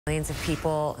Millions of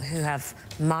people who have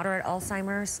moderate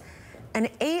Alzheimer's. An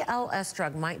ALS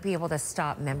drug might be able to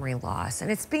stop memory loss,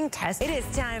 and it's being tested. It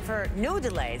is time for no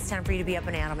delay. It's time for you to be up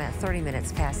and at 'em at 30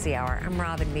 minutes past the hour. I'm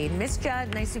Robin Meade. Miss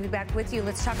Judd, nice to be back with you.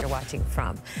 Let's talk you're watching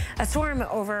from. A storm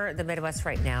over the Midwest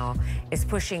right now is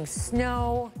pushing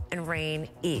snow and rain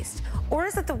east. Or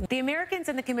is it the Americans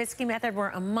and the Comiskey method were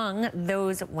among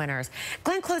those winners?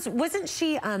 Glenn Close, wasn't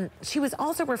she, she was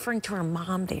also referring to her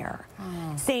mom there,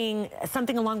 saying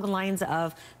something along the lines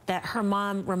of that her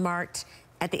mom remarked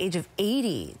at the age of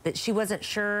 80 that she wasn't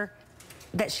sure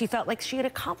that she felt like she had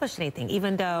accomplished anything,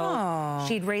 even though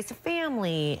she'd raised a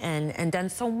family and done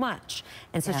so much.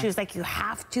 And so she was like, you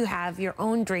have to have your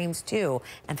own dreams too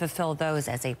and fulfill those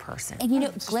as a person. And you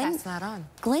know,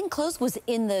 Glenn Close was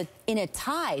in a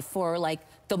tie for like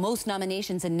the most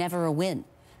nominations and never a win.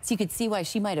 So you could see why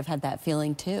she might have had that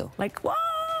feeling too. Like, what?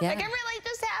 Yeah. Like, it really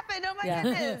just happened. Oh my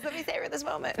goodness. Let me savor this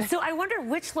moment. So I wonder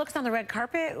which looks on the red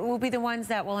carpet will be the ones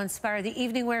that will inspire the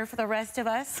evening wear for the rest of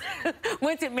us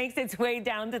once it makes its way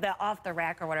down to the off the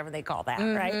rack or whatever they call that,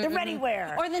 right? The ready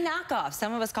wear. Or the knockoff.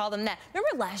 Some of us call them that.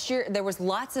 Remember last year there was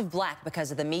lots of black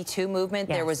because of the Me Too movement.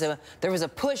 There was a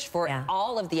push for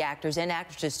all of the actors and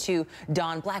actresses to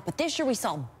don black. But this year we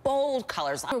saw bold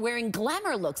colors. We're wearing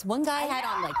glamour looks. One guy had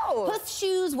on like hoof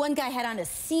shoes. One guy had on a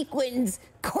sequins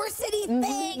corsety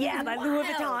thing. Yeah, by Louis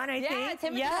Vuitton, I think. Yeah,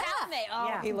 Timothy Chalamet.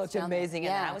 Oh, he looked amazing.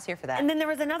 And I was here for that. And then there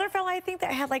was another fella, I think,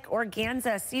 that had like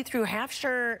organza see-through half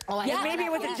shirt. Oh, yeah, maybe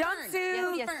it was a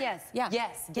jumpsuit.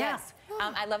 Yes.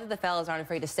 I love that the fellas aren't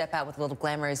afraid to step out with a little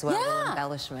glamour as well, a little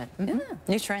embellishment.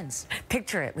 New trends.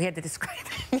 Picture it. We had to describe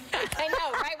it. I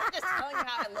know, right? We're just telling you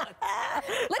how it looks.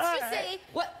 Let's just say,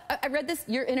 I read this,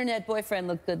 your internet boyfriend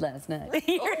looked good last night.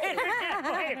 Your internet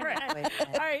boyfriend.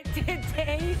 All right,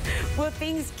 today, will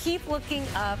things keep looking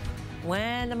up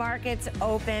when the markets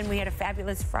open? We had a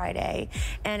fabulous Friday,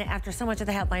 and after so much of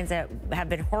the headlines that have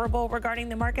been horrible regarding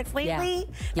the markets lately,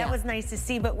 that was nice to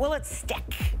see, but will it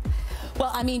stick?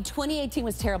 Well, I mean, 2018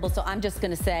 was terrible, so I'm just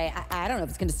going to say, I don't know if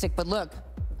it's going to stick, but look,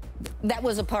 that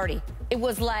was a party. It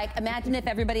was like, imagine if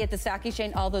everybody at the stock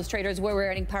exchange, all those traders were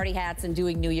wearing party hats and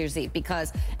doing New Year's Eve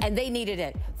and they needed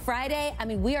it. Friday, I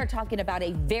mean, we are talking about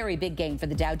a very big gain for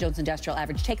the Dow Jones Industrial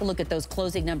Average. Take a look at those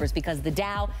closing numbers because the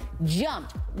Dow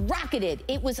jumped, rocketed.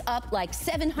 It was up like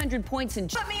 700 points. And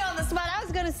put me on the spot. I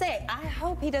was going to say, I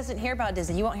hope he doesn't hear about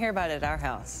Disney. You won't hear about it at our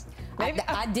house.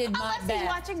 I did my best. Unless he's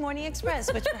watching Morning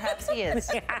Express, which perhaps he is.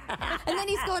 And then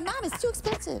he's going, Mom, it's too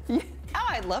expensive. Oh,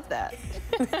 I love that.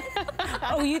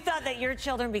 Oh, you thought that your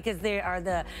children, because they are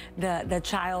the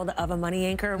child of a money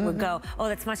anchor, would go, oh,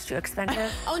 that's much too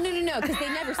expensive? Oh, no, because they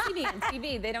never see me on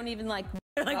TV. They don't even like...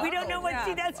 Like, we don't know what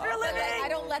she does for a living. I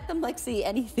don't let them, like, see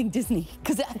anything Disney,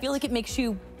 because I feel like it makes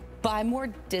you buy more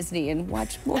Disney and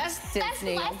watch more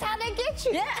Disney. That's how they get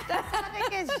you. Yeah. That's how they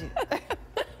get you.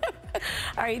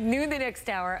 All right, noon the next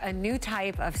hour, a new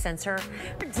type of sensor.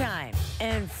 Time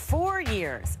in 4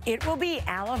 years, it will be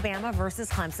Alabama versus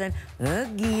Clemson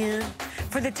again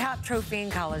for the top trophy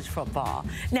in college football.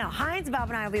 Now, Hines, Bob,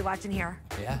 and I will be watching here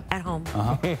at home.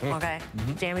 Okay,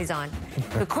 Jamie's on.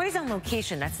 McCoy's on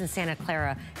location. That's in Santa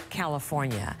Clara,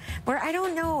 California, where I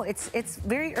don't know. It's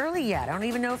very early yet. I don't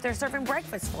even know if they're serving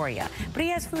breakfast for you, but he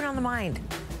has food on the mind.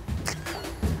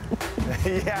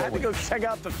 Yeah, I have to go check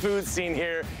out the food scene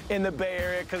here in the Bay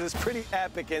Area because it's pretty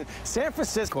epic in San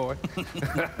Francisco.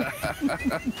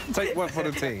 Take one for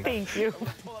the team. Thank you.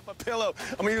 Pull up a pillow.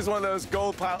 I'm going to use one of those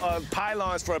gold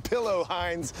pylons for a pillow,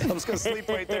 Hines. I'm just going to sleep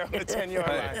right there on the 10-yard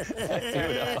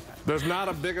line. There's not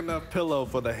a big enough pillow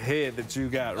for the head that you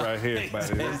got right here,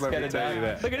 buddy. Let me tell you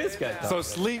that. Look at this guy. So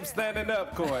sleep standing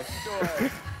up, Coy.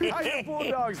 How your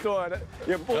Bulldogs doing?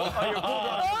 Your Bulldogs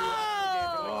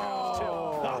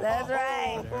That's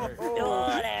right. Oh,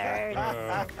 that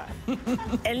hurts.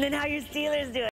 And then how your Steelers doing?